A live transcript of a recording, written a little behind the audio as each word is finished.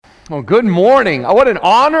Well, good morning. What an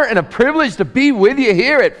honor and a privilege to be with you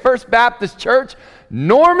here at First Baptist Church,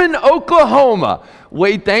 Norman, Oklahoma.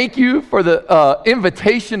 Wade, thank you for the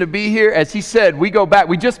invitation to be here. As he said, we go back.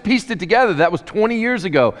 We just pieced it together. That was 20 years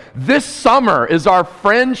ago. This summer is our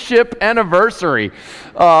friendship anniversary.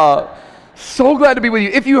 So glad to be with you.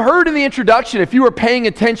 If you heard in the introduction, if you were paying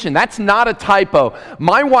attention, that's not a typo.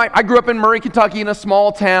 My wife, I grew up in Murray, Kentucky in a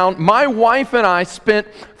small town. My wife and I spent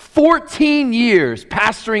 14 years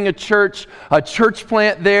pastoring a church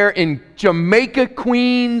plant there in Jamaica,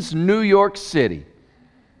 Queens, New York City.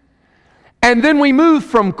 And then we moved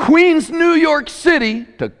from Queens, New York City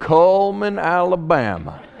to Cullman,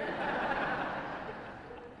 Alabama.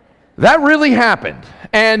 That really happened.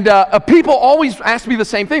 And people always ask me the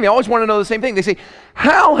same thing. They always want to know the same thing. They say,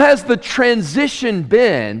 how has the transition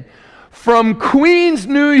been from Queens,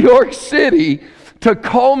 New York City to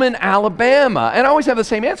Cullman, Alabama? And I always have the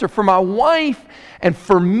same answer. For my wife and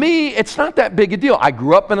for me, it's not that big a deal. I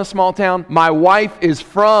grew up in a small town. My wife is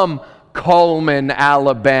from Cullman,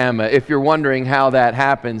 Alabama, if you're wondering how that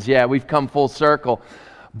happens. Yeah, we've come full circle.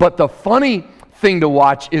 But the funny thing to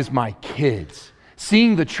watch is my kids.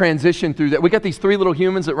 Seeing the transition through that. We got these three little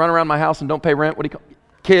humans that run around my house and don't pay rent. What do you call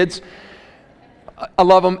kids? I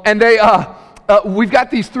love them. And we've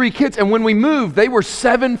got these three kids, and when we moved, they were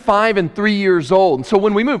 7, 5, and 3 years old. And so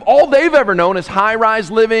when we moved, all they've ever known is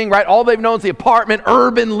high-rise living, right? All they've known is the apartment,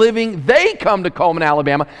 urban living. They come to Cullman,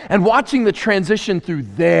 Alabama, and watching the transition through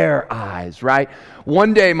their eyes, right?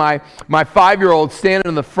 One day, my 5-year-old standing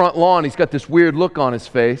in the front lawn, he's got this weird look on his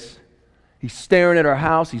face. He's staring at our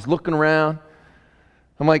house. He's looking around.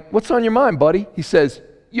 I'm like, what's on your mind, buddy? He says,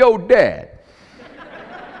 yo, Dad.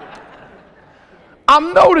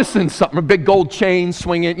 I'm noticing something, a big gold chain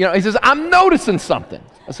swinging, he says, I'm noticing something.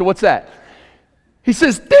 I said, what's that? He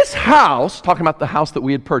says, this house, talking about the house that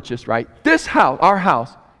we had purchased, right? This house, our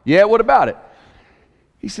house. Yeah, what about it?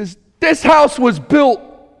 He says, this house was built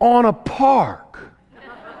on a park.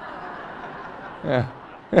 Yeah.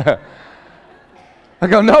 I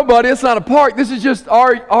go, no, buddy, it's not a park. This is just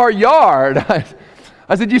our yard.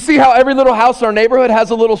 I said, you see how every little house in our neighborhood has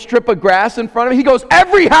a little strip of grass in front of it? He goes,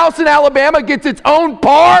 every house in Alabama gets its own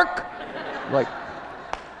park? I'm like,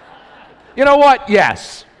 you know what?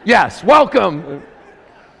 Yes, welcome.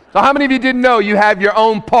 So how many of you didn't know you have your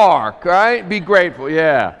own park, right? Be grateful,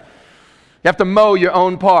 yeah. You have to mow your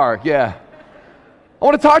own park, yeah. I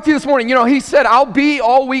want to talk to you this morning. He said, I'll be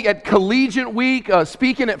all week at Collegiate Week,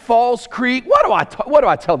 speaking at Falls Creek. What do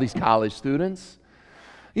I tell these college students?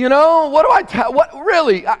 What do I tell?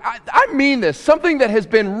 Really, I mean this. Something that has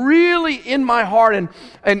been really in my heart and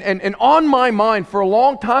on my mind for a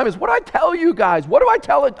long time is what do I tell you guys? What do I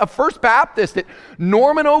tell a First Baptist at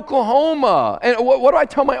Norman, Oklahoma? And what do I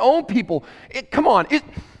tell my own people? Come on.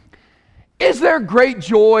 Is there great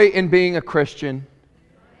joy in being a Christian?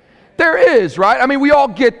 There is, right? I mean, we all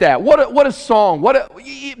get that. What a song.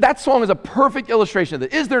 That song is a perfect illustration of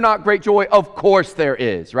that. Is there not great joy? Of course there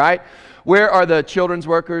is, right? Where are the children's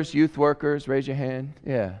workers, youth workers? Raise your hand.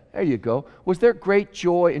 Yeah, there you go. Was there great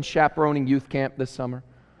joy in chaperoning youth camp this summer?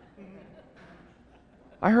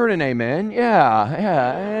 I heard an amen.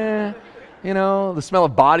 Yeah. The smell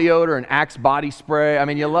of body odor and Axe body spray. I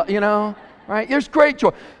mean, right? There's great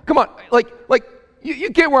joy. Come on,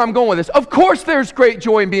 you get where I'm going with this. Of course there's great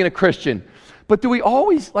joy in being a Christian. But do we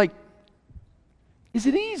always, is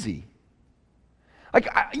it easy?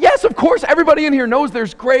 Yes, of course, everybody in here knows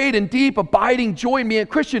there's great and deep, abiding joy in being a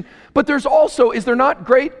Christian, but there's also, is there not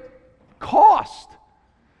great cost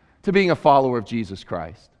to being a follower of Jesus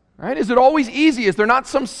Christ? Right? Is it always easy? Is there not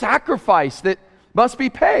some sacrifice that must be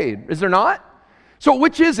paid? Is there not? So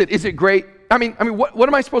which is it? Is it great? What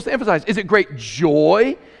am I supposed to emphasize? Is it great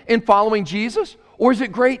joy in following Jesus? Or is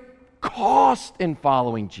it great cost in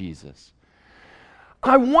following Jesus?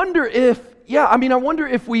 I wonder if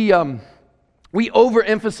we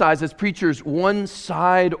overemphasize as preachers one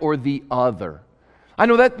side or the other. I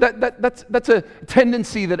know that's a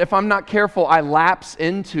tendency that if I'm not careful, I lapse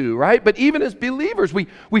into, right? But even as believers,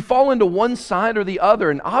 we fall into one side or the other.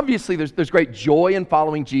 And obviously there's great joy in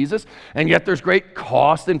following Jesus, and yet there's great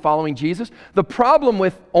cost in following Jesus. The problem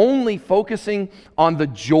with only focusing on the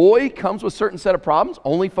joy comes with a certain set of problems.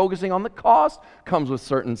 Only focusing on the cost comes with a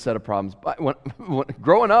certain set of problems. But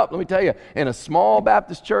growing up, let me tell you, in a small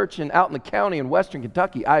Baptist church out in the county in western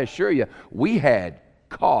Kentucky, I assure you, we had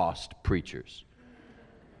cost preachers.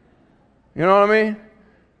 You know what I mean?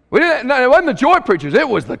 It wasn't the joy preachers, it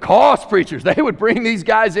was the cost preachers. They would bring these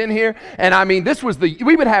guys in here, and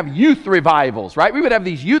we would have youth revivals, right? We would have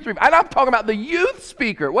these youth revivals, and I'm talking about the youth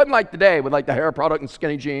speaker. It wasn't like today with the hair product and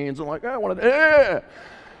skinny jeans, and I want to,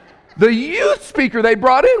 The youth speaker they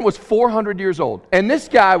brought in was 400 years old. And this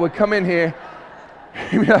guy would come in here,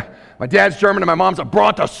 my dad's German and my mom's a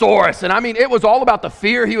brontosaurus. And I mean, it was all about the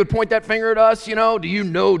fear. He would point that finger at us, you know, do you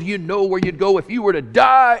know where you'd go if you were to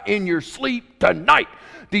die in your sleep tonight?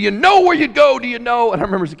 Do you know where you'd go? Do you know? And I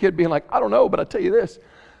remember as a kid being like, I don't know, but I'll tell you this,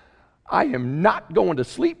 I am not going to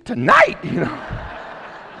sleep tonight, you know.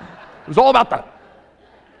 It was all about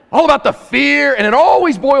the fear, and it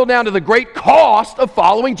always boiled down to the great cost of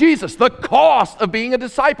following Jesus, the cost of being a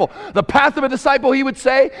disciple. The path of a disciple, he would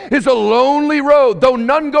say, is a lonely road. Though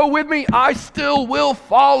none go with me, I still will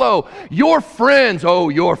follow. Your friends,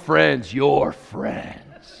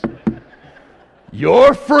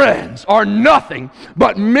 your friends are nothing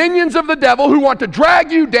but minions of the devil who want to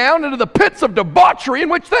drag you down into the pits of debauchery in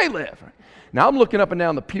which they live. Now I'm looking up and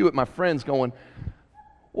down the pew at my friends going,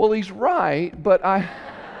 well, he's right, but I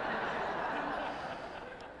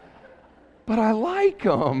like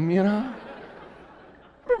him, you know. I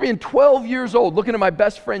remember being 12 years old, looking at my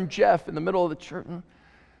best friend Jeff in the middle of the church.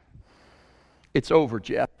 It's over,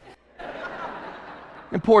 Jeff.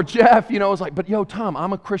 And poor Jeff, you know, was like, but yo, Tom,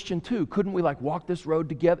 I'm a Christian too. Couldn't we like walk this road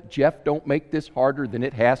together? Jeff, don't make this harder than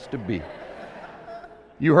it has to be.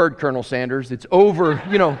 You heard Colonel Sanders. It's over,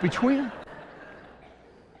 you know, between.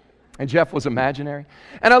 And Jeff was imaginary.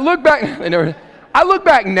 And I look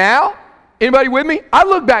back now. Anybody with me? I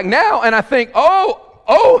look back now and I think,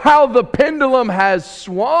 oh, how the pendulum has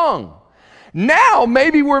swung. Now,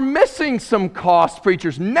 maybe we're missing some cost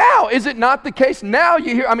preachers. Now, is it not the case? Now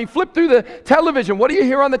you hear, flip through the television. What do you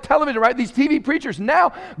hear on the television, right? These TV preachers.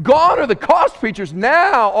 Now, gone are the cost preachers.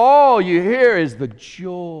 Now, all you hear is the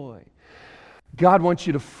joy. God wants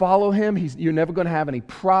you to follow Him. You're never going to have any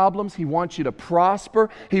problems. He wants you to prosper.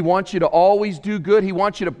 He wants you to always do good. He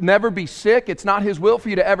wants you to never be sick. It's not His will for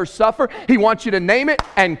you to ever suffer. He wants you to name it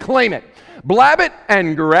and claim it. Blab it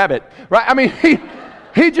and grab it. Right?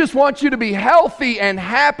 He just wants you to be healthy and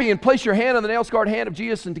happy and place your hand on the nail-scarred hand of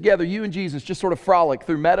Jesus, and together you and Jesus just sort of frolic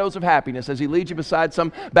through meadows of happiness as He leads you beside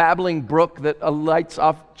some babbling brook that lights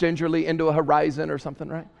off gingerly into a horizon or something,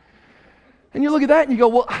 right? And you look at that and you go,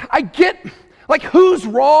 well, I get... Like, who's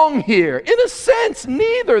wrong here? In a sense,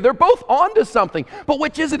 neither. They're both onto something. But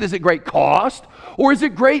which is it? Is it great cost or is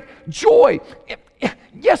it great joy?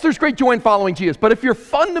 Yes, there's great joy in following Jesus. But if your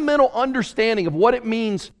fundamental understanding of what it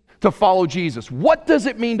means to follow Jesus, what does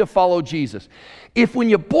it mean to follow Jesus? If when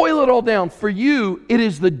you boil it all down, for you, it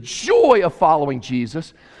is the joy of following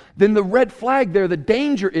Jesus, then the red flag there, the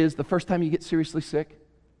danger is the first time you get seriously sick,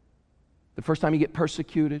 the first time you get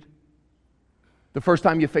persecuted, the first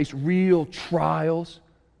time you face real trials,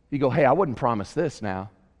 you go, hey, I wasn't promised this now.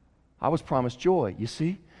 I was promised joy, you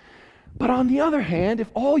see? But on the other hand, if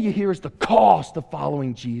all you hear is the cost of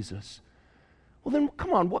following Jesus, well then,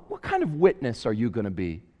 come on, what kind of witness are you going to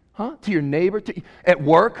be? Huh? To your neighbor? At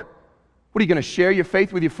work? What, are you going to share your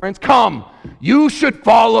faith with your friends? Come, you should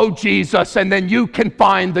follow Jesus, and then you can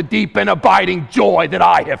find the deep and abiding joy that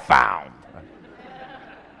I have found.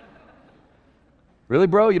 Really,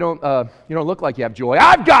 bro? You don't look like you have joy.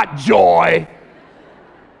 I've got joy.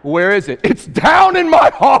 Where is it? It's down in my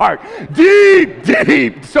heart. Deep,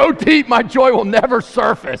 deep. So deep my joy will never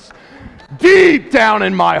surface. Deep down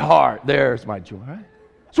in my heart. There's my joy, right?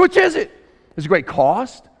 So which is it? Is it great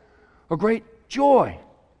cost or great joy?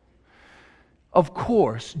 Of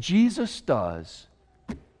course, Jesus does,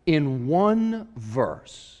 in one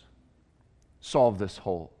verse, solve this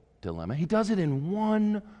whole dilemma. He does it in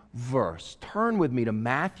one verse. Turn with me to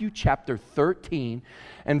Matthew chapter 13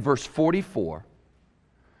 and verse 44.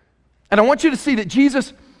 And I want you to see that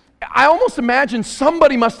Jesus, I almost imagine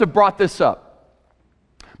somebody must have brought this up.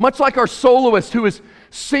 Much like our soloist who is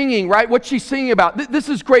singing, right? What's she singing about? This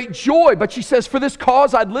is great joy, but she says, for this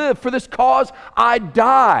cause I'd live, for this cause I'd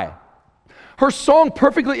die. Her song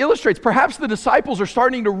perfectly illustrates, perhaps the disciples are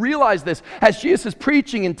starting to realize this as Jesus is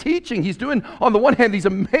preaching and teaching. He's doing, on the one hand, these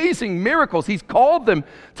amazing miracles. He's called them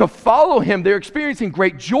to follow Him. They're experiencing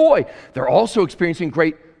great joy. They're also experiencing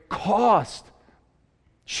great cost.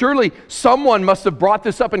 Surely someone must have brought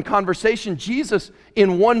this up in conversation. Jesus,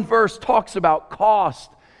 in one verse, talks about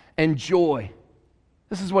cost and joy.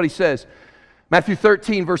 This is what He says. Matthew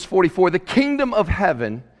 13, verse 44, the kingdom of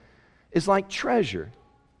heaven is like treasure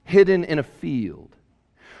hidden in a field.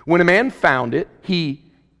 When a man found it, he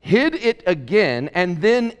hid it again, and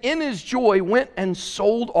then in his joy went and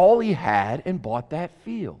sold all he had and bought that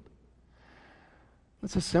field.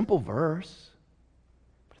 It's a simple verse,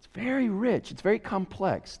 but it's very rich. It's very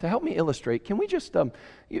complex. To help me illustrate, can we just,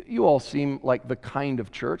 you all seem like the kind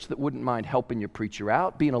of church that wouldn't mind helping your preacher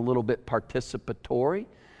out, being a little bit participatory.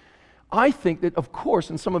 I think that, of course,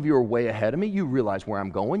 and some of you are way ahead of me, you realize where I'm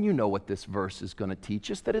going, you know what this verse is going to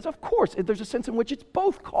teach us, that is, of course, there's a sense in which it's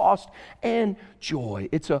both cost and joy.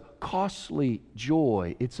 It's a costly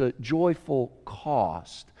joy. It's a joyful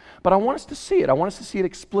cost. But I want us to see it. I want us to see it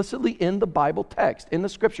explicitly in the Bible text, in the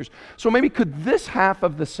Scriptures. So maybe could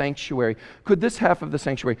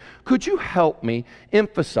you help me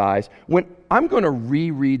emphasize, when I'm going to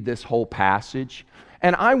reread this whole passage,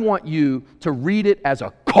 and I want you to read it as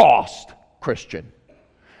a cost Christian.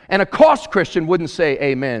 And a cost Christian wouldn't say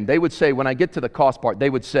amen. They would say, when I get to the cost part, they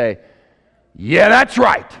would say, yeah, that's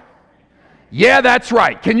right. Yeah, that's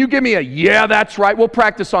right. Can you give me a yeah, that's right? We'll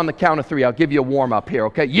practice on the count of 3. I'll give you a warm up here,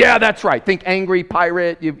 okay? Yeah, that's right. Think angry,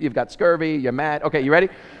 pirate, you've got scurvy, you're mad. Okay, you ready?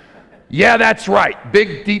 Yeah, that's right.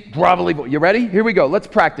 Big, deep, grovelly voice. You ready? Here we go. Let's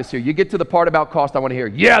practice here. You get to the part about cost, I want to hear,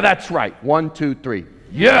 yeah, that's right. 1, 2, 3.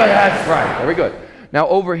 Yeah, that's right. Very good. Now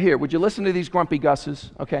over here, would you listen to these grumpy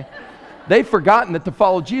Gusses, okay? They've forgotten that to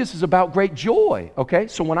follow Jesus is about great joy, okay?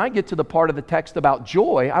 So when I get to the part of the text about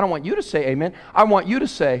joy, I don't want you to say amen. I want you to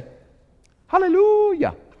say,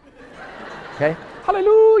 hallelujah, okay?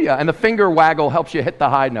 Hallelujah. And the finger waggle helps you hit the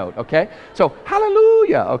high note, okay? So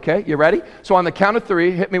hallelujah, okay? You ready? So on the count of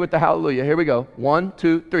 3, hit me with the hallelujah. Here we go. 1,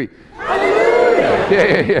 2, 3. Hallelujah.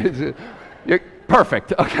 Yeah. You're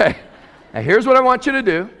perfect, okay? Now here's what I want you to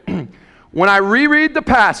do. When I reread the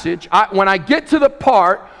passage, when I get to the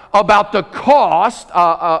part about the cost,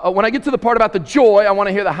 when I get to the part about the joy, I want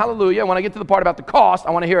to hear the hallelujah. When I get to the part about the cost,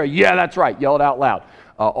 I want to hear a yeah, that's right. Yell it out loud.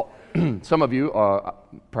 Some of you,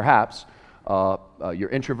 perhaps, you're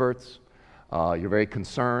introverts. You're very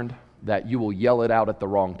concerned that you will yell it out at the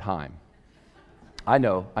wrong time. I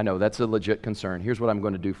know, that's a legit concern. Here's what I'm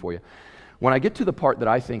going to do for you. When I get to the part that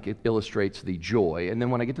I think it illustrates the joy, and then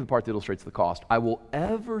when I get to the part that illustrates the cost, I will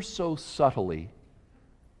ever so subtly,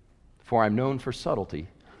 for I'm known for subtlety,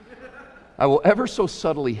 I will ever so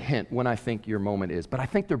subtly hint when I think your moment is. But I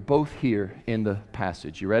think they're both here in the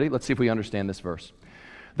passage. You ready? Let's see if we understand this verse.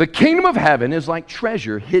 The kingdom of heaven is like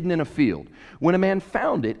treasure hidden in a field. When a man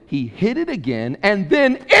found it, he hid it again, and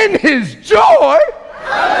then in his joy,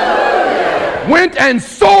 hallelujah, went and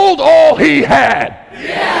sold all he had.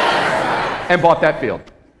 Yes! And bought that field.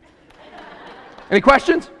 Any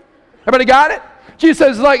questions? Everybody got it? Jesus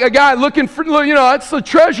says, like a guy looking for, that's the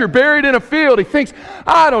treasure buried in a field. He thinks,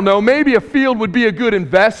 I don't know, maybe a field would be a good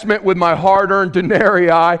investment with my hard-earned denarii.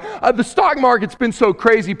 The stock market's been so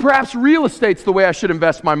crazy. Perhaps real estate's the way I should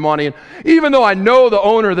invest my money. And even though I know the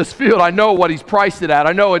owner of this field, I know what he's priced it at.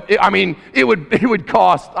 I know it would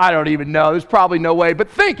cost, I don't even know. There's probably no way.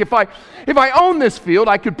 But think, if I own this field,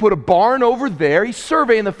 I could put a barn over there. He's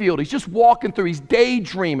surveying the field. He's just walking through. He's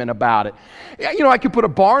daydreaming about it. I could put a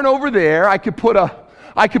barn over there. I could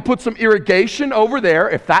put some irrigation over there,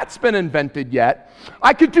 if that's been invented yet.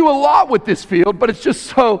 I could do a lot with this field, but it's just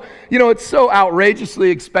so, it's so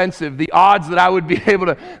outrageously expensive. The odds that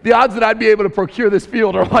I'd be able to procure this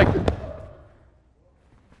field are like,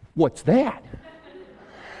 what's that?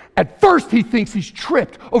 At first, he thinks he's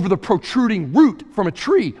tripped over the protruding root from a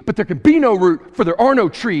tree, but there can be no root, for there are no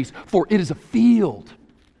trees, for it is a field.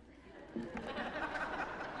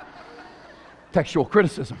 Textual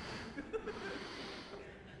criticism.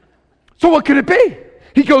 So what could it be?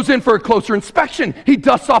 He goes in for a closer inspection. He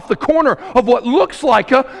dusts off the corner of what looks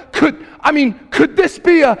like is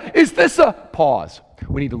this a pause?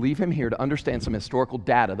 We need to leave him here to understand some historical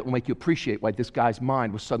data that will make you appreciate why this guy's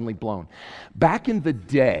mind was suddenly blown. Back in the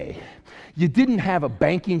day, you didn't have a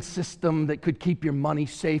banking system that could keep your money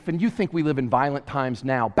safe, and you think we live in violent times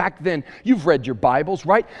now. Back then, you've read your Bibles,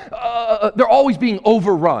 right? They're always being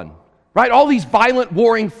overrun. Right? All these violent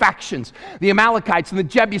warring factions, the Amalekites and the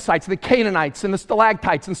Jebusites and the Canaanites and the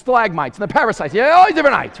stalactites and stalagmites and the parasites, all these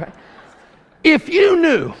different ites, right? If you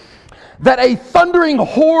knew that a thundering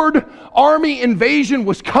horde army invasion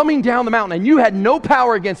was coming down the mountain and you had no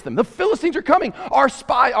power against them, the Philistines are coming.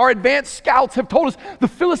 Our advanced scouts have told us the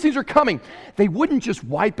Philistines are coming. They wouldn't just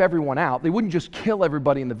wipe everyone out. They wouldn't just kill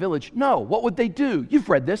everybody in the village. No, what would they do? You've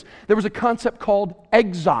read this. There was a concept called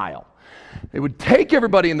exile. They would take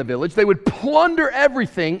everybody in the village, they would plunder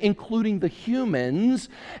everything, including the humans,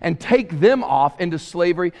 and take them off into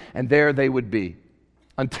slavery, and there they would be.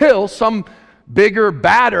 Until some bigger,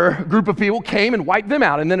 badder group of people came and wiped them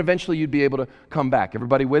out, and then eventually you'd be able to come back.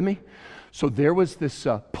 Everybody with me? So there was this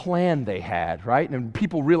plan they had, right? And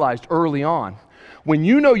people realized early on, when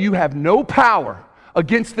you know you have no power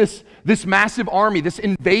against this massive army, this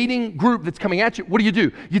invading group that's coming at you, what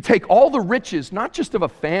do? You take all the riches, not just of a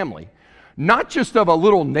family, not just of a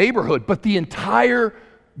little neighborhood, but the entire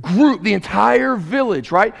group, the entire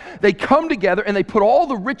village, right? They come together and they put all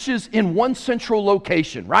the riches in one central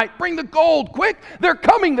location, right? Bring the gold, quick, they're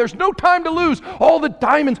coming, there's no time to lose. All the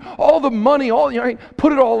diamonds, all the money,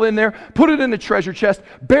 put it all in there, put it in the treasure chest,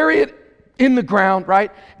 bury it in the ground,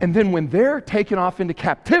 right? And then when they're taken off into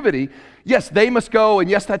captivity, yes, they must go, and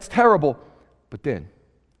yes, that's terrible. But then,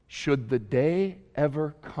 should the day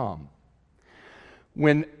ever come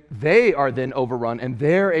when they are then overrun and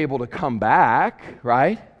they're able to come back,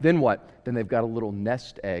 right? Then what? Then they've got a little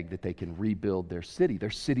nest egg that they can rebuild their city. Their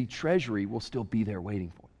city treasury will still be there waiting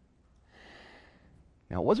for them.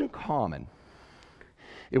 Now, it wasn't common.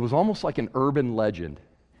 It was almost like an urban legend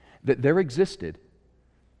that there existed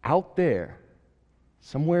out there,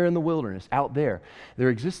 somewhere in the wilderness, out there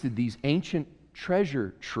existed these ancient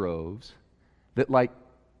treasure troves that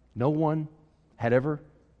no one had ever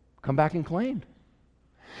come back and claimed.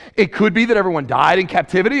 It could be that everyone died in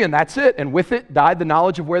captivity and that's it, and with it died the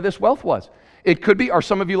knowledge of where this wealth was. It could be, are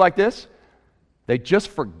some of you like this? They just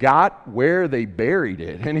forgot where they buried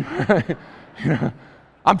it. Anyway,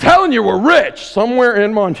 I'm telling you, we're rich somewhere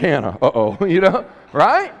in Montana.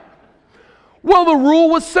 Right? Well, the rule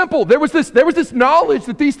was simple. There was this knowledge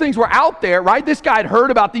that these things were out there, right? This guy had heard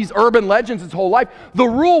about these urban legends his whole life. The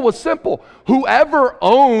rule was simple. Whoever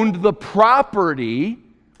owned the property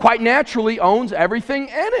quite naturally owns everything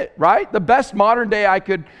in it, right? The best modern day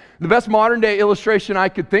illustration I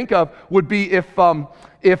could think of would be if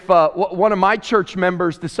one of my church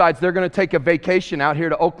members decides they're going to take a vacation out here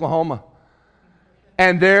to Oklahoma.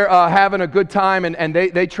 And they're having a good time, and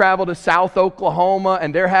they travel to South Oklahoma,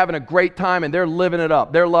 and they're having a great time, and they're living it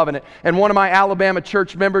up. They're loving it. And one of my Alabama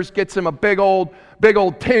church members gets him a big old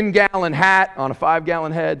 10-gallon hat on a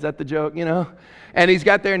 5-gallon head. Is that the joke, And he's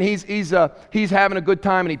got there, and he's having a good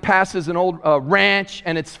time, and he passes an old ranch,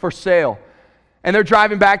 and it's for sale. And they're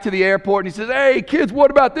driving back to the airport, and he says, "Hey, kids, what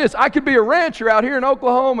about this? I could be a rancher out here in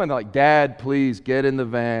Oklahoma." And they're like, "Dad, please get in the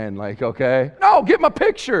van." Okay. "No, get my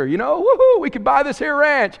picture, woohoo, we could buy this here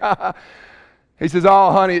ranch." He says,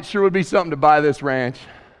 "Oh, honey, it sure would be something to buy this ranch.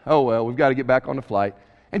 Oh, well, we've got to get back on the flight."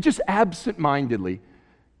 And just absent-mindedly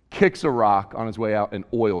kicks a rock on his way out, and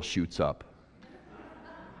oil shoots up.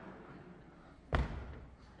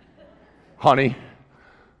 "Honey,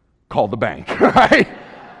 call the bank," right?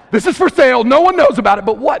 "This is for sale. No one knows about it."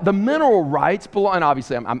 But what? The mineral rights belong, and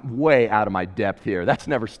obviously I'm way out of my depth here. That's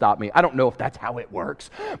never stopped me. I don't know if that's how it works,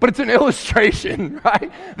 but it's an illustration,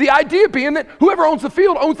 right? The idea being that whoever owns the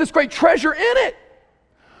field owns this great treasure in it.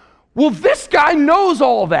 Well, this guy knows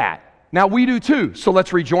all that. Now we do too, so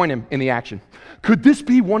let's rejoin him in the action. Could this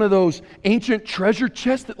be one of those ancient treasure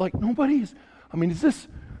chests that is this,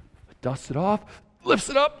 dust it off, lifts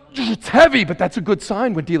it up, it's heavy, but that's a good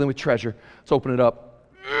sign when dealing with treasure. Let's open it up.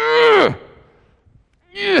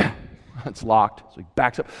 Yeah, it's locked, so he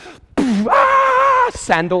backs up.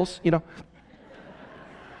 Sandals,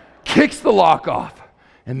 kicks the lock off,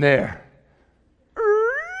 and there,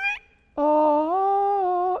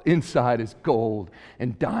 inside is gold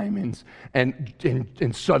and diamonds, and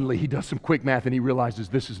suddenly he does some quick math, and he realizes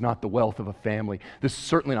this is not the wealth of a family. This is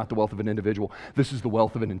certainly not the wealth of an individual. This is the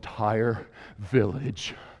wealth of an entire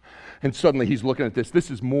village. And suddenly he's looking at this. This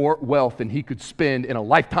is more wealth than he could spend in a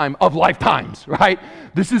lifetime of lifetimes, right?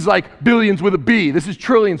 This is like billions with a B. This is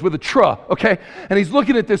trillions with a tr, okay? And he's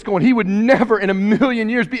looking at this going, he would never in a million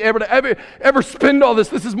years be able to ever spend all this.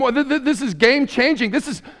 This is more, this is game changing. This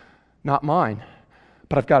is not mine,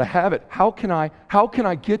 but I've got to have it. How can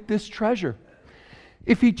I get this treasure?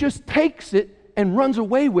 If he just takes it and runs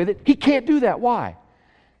away with it, he can't do that. Why?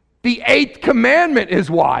 The 8th commandment is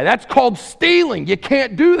why. That's called stealing. You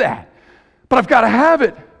can't do that. But I've got to have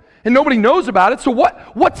it, and nobody knows about it. So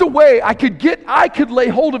what's a way I could lay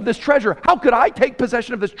hold of this treasure? How could I take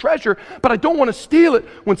possession of this treasure, but I don't want to steal it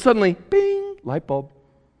when suddenly, bing, light bulb.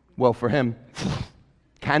 Well, for him,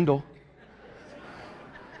 candle.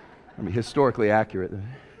 Historically accurate.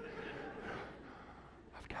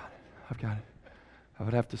 I've got it. I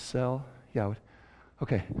would have to sell. Yeah, I would.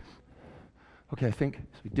 Okay, I think.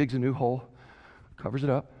 So he digs a new hole, covers it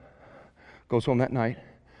up, goes home that night,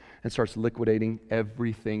 and starts liquidating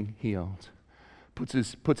everything he owns. Puts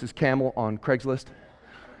his camel on Craigslist.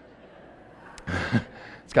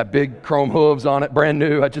 It's got big chrome hooves on it, brand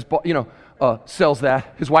new. I just bought, sells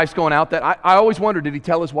that. His wife's going out that. I always wondered, did he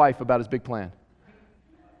tell his wife about his big plan?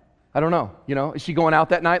 I don't know. Is she going out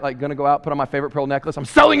that night, going to go out, put on my favorite pearl necklace? I'm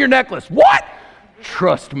selling your necklace. What?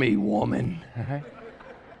 Trust me, woman. Okay?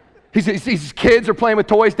 His kids are playing with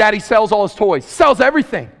toys. Daddy sells all his toys. Sells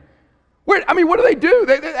everything. What do they do?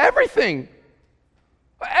 Everything.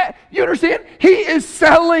 You understand? He is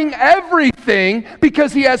selling everything. everything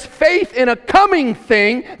because he has faith in a coming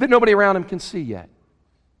thing that nobody around him can see yet.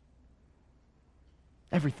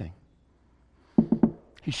 Everything.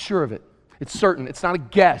 He's sure of it. It's certain. It's not a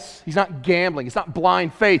guess. He's not gambling. It's not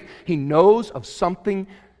blind faith. He knows of something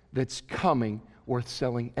that's coming worth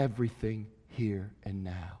selling everything here and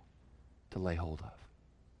now to lay hold of.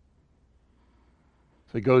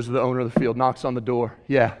 So he goes to the owner of the field, knocks on the door.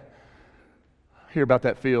 Yeah, hear about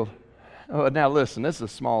that field. Oh, now listen, this is a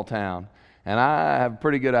small town, and I have a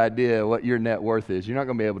pretty good idea what your net worth is. You're not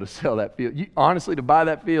going to be able to sell that field. Honestly, to buy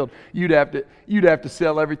that field, you'd have to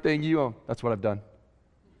sell everything you own. That's what I've done.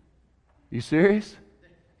 You serious?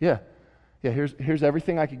 Yeah. Here's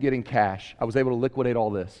everything I could get in cash. I was able to liquidate all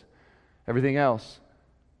this. Everything else,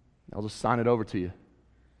 I'll just sign it over to you.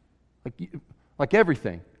 Like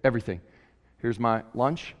everything. Here's my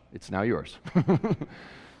lunch. It's now yours.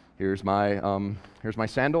 Here's my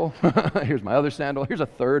sandal. Here's my other sandal. Here's a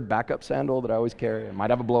third backup sandal that I always carry. I might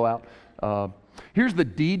have a blowout. Here's the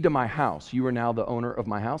deed to my house. You are now the owner of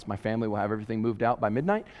my house. My family will have everything moved out by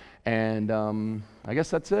midnight. And I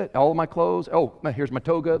guess that's it. All of my clothes. Oh, here's my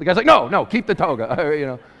toga. The guy's like, no, keep the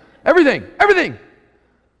toga. Everything.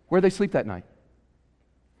 Where'd they sleep that night?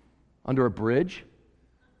 Under a bridge?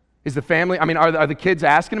 Is the family, are the kids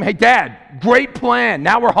asking him, hey, Dad, great plan.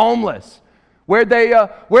 Now we're homeless. What'd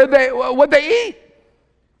they eat?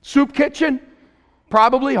 Soup kitchen?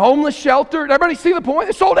 Probably. Homeless shelter? Did everybody see the point?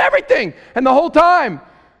 They sold everything. And the whole time,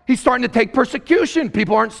 he's starting to take persecution.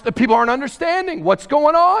 People aren't understanding what's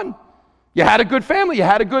going on. You had a good family. You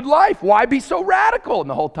had a good life. Why be so radical? And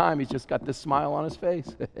the whole time, he's just got this smile on his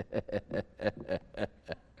face.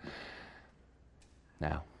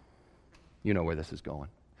 Now, you know where this is going.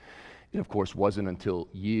 It, of course, wasn't until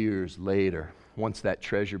years later, once that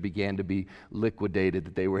treasure began to be liquidated,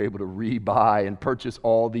 that they were able to rebuy and purchase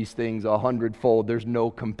all these things 100-fold. There's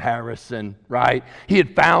no comparison, right? He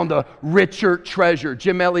had found a richer treasure.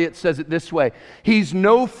 Jim Elliot says it this way: he's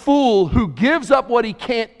no fool who gives up what he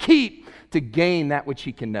can't keep to gain that which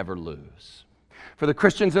he can never lose. For the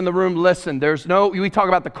Christians in the room, listen, we talk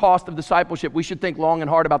about the cost of discipleship. We should think long and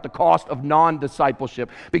hard about the cost of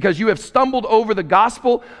non-discipleship, because you have stumbled over the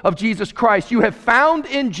gospel of Jesus Christ. You have found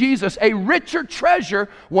in Jesus a richer treasure,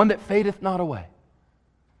 one that fadeth not away.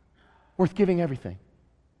 Worth giving everything.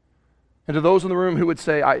 And to those in the room who would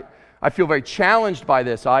say, I feel very challenged by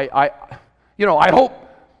this. I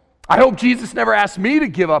hope Jesus never asked me to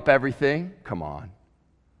give up everything. Come on.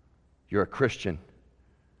 You're a Christian.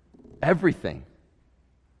 Everything.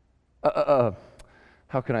 How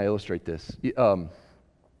can I illustrate this?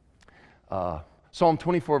 Psalm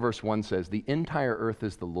 24 verse 1 says, the entire earth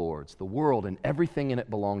is the Lord's, the world and everything in it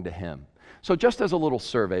belong to Him. So just as a little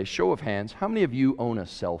survey, show of hands, how many of you own a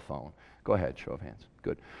cell phone? Go ahead, show of hands.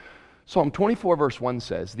 Good. Psalm 24 verse 1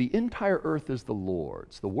 says, the entire earth is the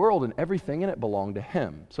Lord's, the world and everything in it belong to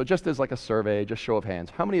Him. So just as like a survey, just show of hands,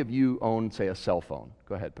 how many of you own, say, a cell phone?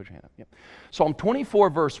 Go ahead, put your hand up. Yep. Psalm 24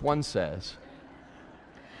 verse 1 says,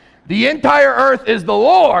 the entire earth is the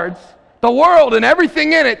Lord's, the world and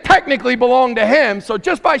everything in it technically belong to Him. So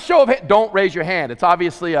just by show of hands, don't raise your hand. It's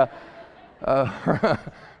obviously a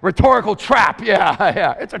rhetorical trap.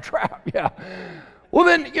 Yeah, it's a trap, yeah. Well,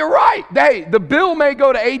 then you're right. Hey, the bill may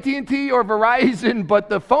go to AT&T or Verizon, but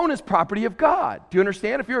the phone is property of God. Do you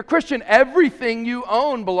understand? If you're a Christian, everything you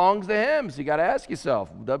own belongs to Him. So you got to ask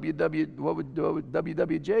yourself, what would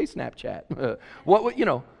WWJ Snapchat?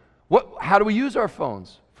 How do we use our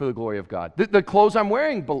phones for the glory of God? The clothes I'm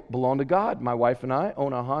wearing belong to God. My wife and I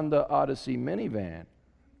own a Honda Odyssey minivan.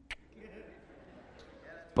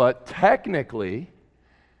 But technically,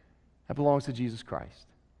 that belongs to Jesus Christ.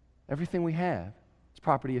 Everything we have is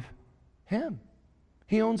property of Him.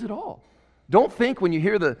 He owns it all. Don't think when you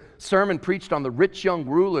hear the sermon preached on the rich young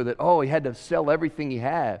ruler that, he had to sell everything he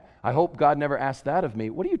had. I hope God never asked that of me.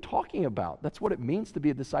 What are you talking about? That's what it means to be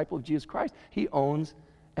a disciple of Jesus Christ. He owns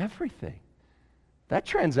everything. That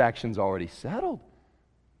transaction's already settled.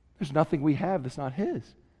 There's nothing we have that's not His.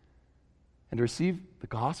 And to receive the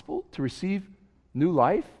gospel, to receive new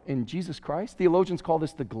life in Jesus Christ, theologians call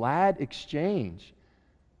this the glad exchange.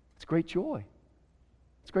 It's great joy.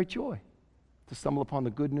 It's great joy to stumble upon the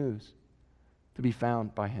good news, to be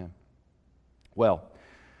found by Him. Well,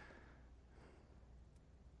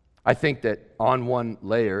 I think that on one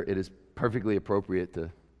layer, it is perfectly appropriate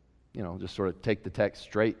to just sort of take the text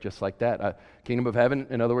straight just like that. Kingdom of heaven,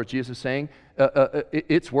 in other words, Jesus is saying,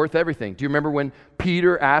 it's worth everything. Do you remember when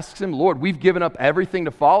Peter asks Him, Lord, we've given up everything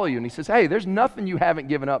to follow You? And He says, hey, there's nothing you haven't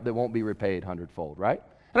given up that won't be repaid 100-fold, right?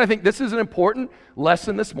 And I think this is an important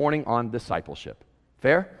lesson this morning on discipleship.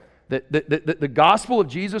 Fair? That the gospel of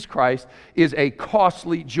Jesus Christ is a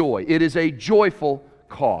costly joy. It is a joyful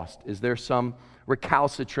cost. Is there some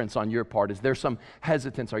recalcitrance on your part? Is there some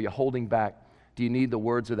hesitance? Are you holding back? Do you need the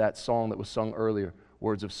words of that song that was sung earlier,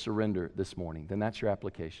 words of surrender this morning? Then that's your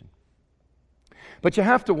application. But you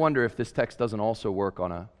have to wonder if this text doesn't also work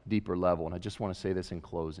on a deeper level, and I just want to say this in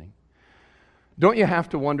closing. Don't you have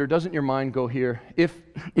to wonder, doesn't your mind go here, if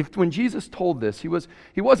when Jesus told this, he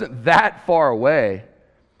wasn't that far away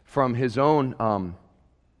from his own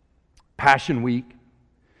Passion Week,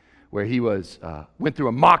 where he went through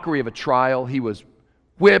a mockery of a trial. He was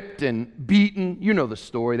whipped and beaten. You know the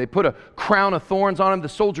story. They put a crown of thorns on him. The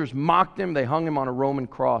soldiers mocked him. They hung him on a Roman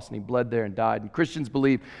cross, and he bled there and died. And Christians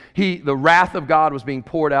believe the wrath of God was being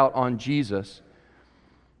poured out on Jesus,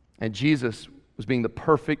 and Jesus was being the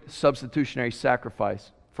perfect substitutionary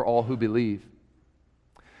sacrifice for all who believe.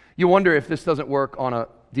 You wonder if this doesn't work on a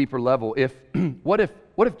deeper level. What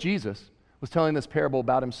if Jesus was telling this parable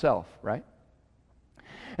about himself, right?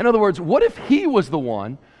 In other words, what if he was the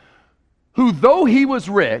one who, though he was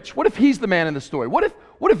rich, what if he's the man in the story? What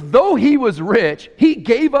if though he was rich, he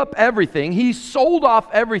gave up everything, he sold off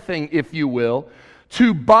everything, if you will,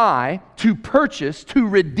 to buy, to purchase, to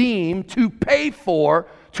redeem, to pay for,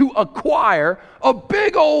 to acquire a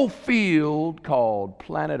big old field called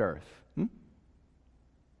planet Earth?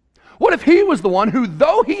 What if he was the one who,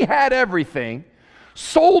 though he had everything,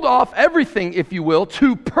 sold off everything, if you will,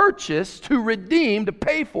 to purchase, to redeem, to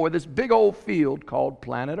pay for this big old field called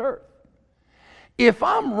planet Earth? If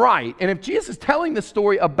I'm right, and if Jesus is telling this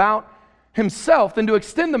story about himself, then to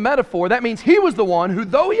extend the metaphor, that means he was the one who,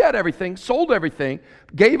 though he had everything, sold everything,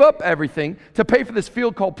 gave up everything to pay for this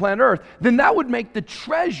field called planet Earth, then that would make the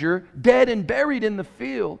treasure dead and buried in the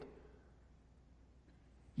field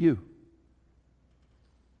you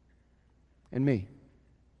and me.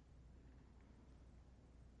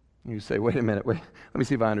 You say, wait a minute, let me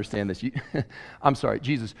see if I understand this. I'm sorry,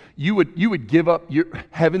 Jesus, you would give up your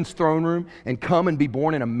heaven's throne room and come and be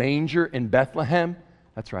born in a manger in Bethlehem?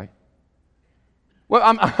 That's right. Well,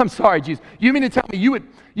 I'm sorry, Jesus. You mean to tell me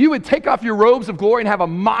you would take off your robes of glory and have a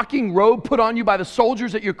mocking robe put on you by the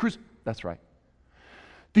soldiers at your crucifixion? That's right.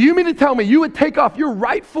 Do you mean to tell me you would take off your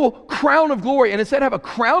rightful crown of glory and instead have a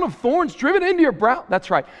crown of thorns driven into your brow? That's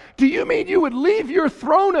right. Do you mean you would leave your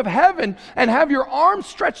throne of heaven and have your arms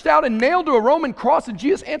stretched out and nailed to a Roman cross? And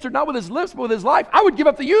Jesus answered not with his lips, but with his life. I would give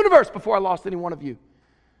up the universe before I lost any one of you.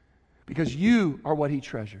 Because you are what he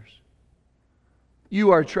treasures.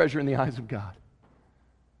 You are a treasure in the eyes of God.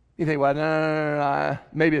 You think, well, no,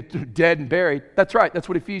 maybe it's dead and buried. That's right. That's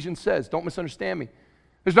what Ephesians says. Don't misunderstand me.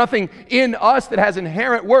 There's nothing in us that has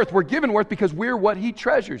inherent worth. We're given worth because we're what he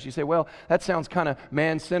treasures. You say, well, that sounds kind of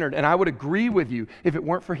man-centered. And I would agree with you if it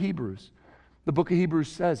weren't for Hebrews. The book of Hebrews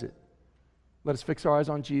says it. Let us fix our eyes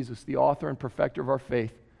on Jesus, the author and perfecter of our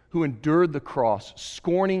faith, who endured the cross,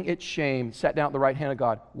 scorning its shame, sat down at the right hand of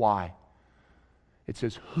God. Why? It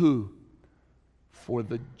says, who, for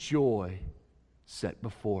the joy set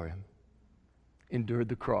before him, endured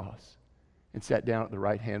the cross and sat down at the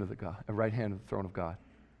right hand of the throne of God.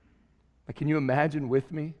 Like, can you imagine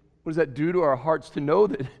with me? What does that do to our hearts to know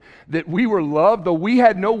that we were loved, though we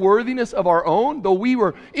had no worthiness of our own, though we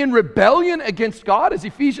were in rebellion against God? As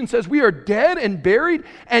Ephesians says, we are dead and buried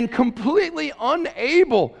and completely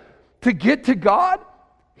unable to get to God.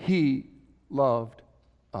 He loved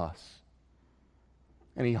us.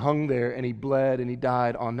 And he hung there and he bled and he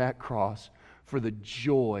died on that cross for the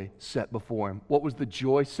joy set before him. What was the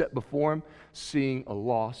joy set before him? Seeing a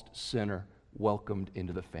lost sinner welcomed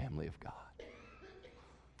into the family of God.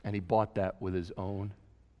 And he bought that with his own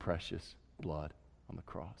precious blood on the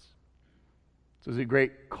cross. So is it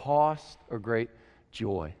great cost or great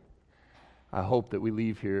joy? I hope that we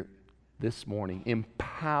leave here this morning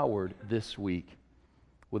empowered this week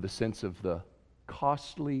with a sense of the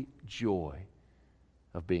costly joy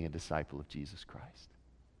of being a disciple of Jesus Christ.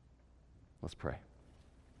 Let's pray.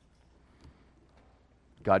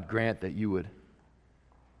 God, grant that you would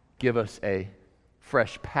give us a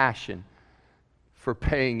fresh passion for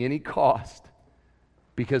paying any cost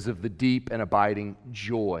because of the deep and abiding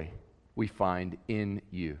joy we find in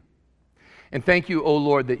you. And thank you, O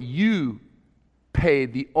Lord, that you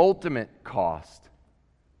paid the ultimate cost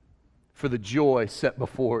for the joy set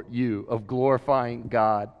before you of glorifying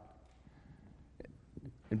God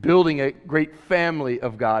and building a great family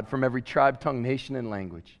of God from every tribe, tongue, nation, and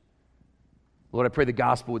language. Lord, I pray the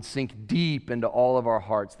gospel would sink deep into all of our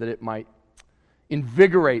hearts, that it might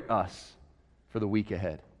invigorate us for the week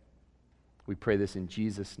ahead. We pray this in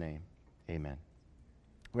Jesus' name. Amen.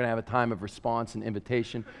 We're going to have a time of response and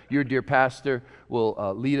invitation. Your dear pastor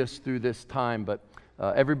will lead us through this time, but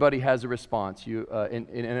Everybody has a response.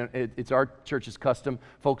 It's our church's custom.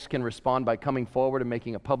 Folks can respond by coming forward and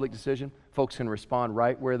making a public decision. Folks can respond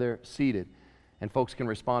right where they're seated. And folks can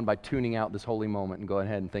respond by tuning out this holy moment and going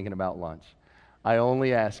ahead and thinking about lunch. I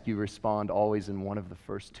only ask you respond always in one of the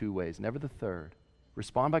first two ways, never the third.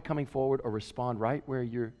 Respond by coming forward or respond right where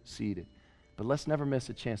you're seated. But let's never miss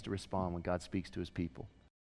a chance to respond when God speaks to his people.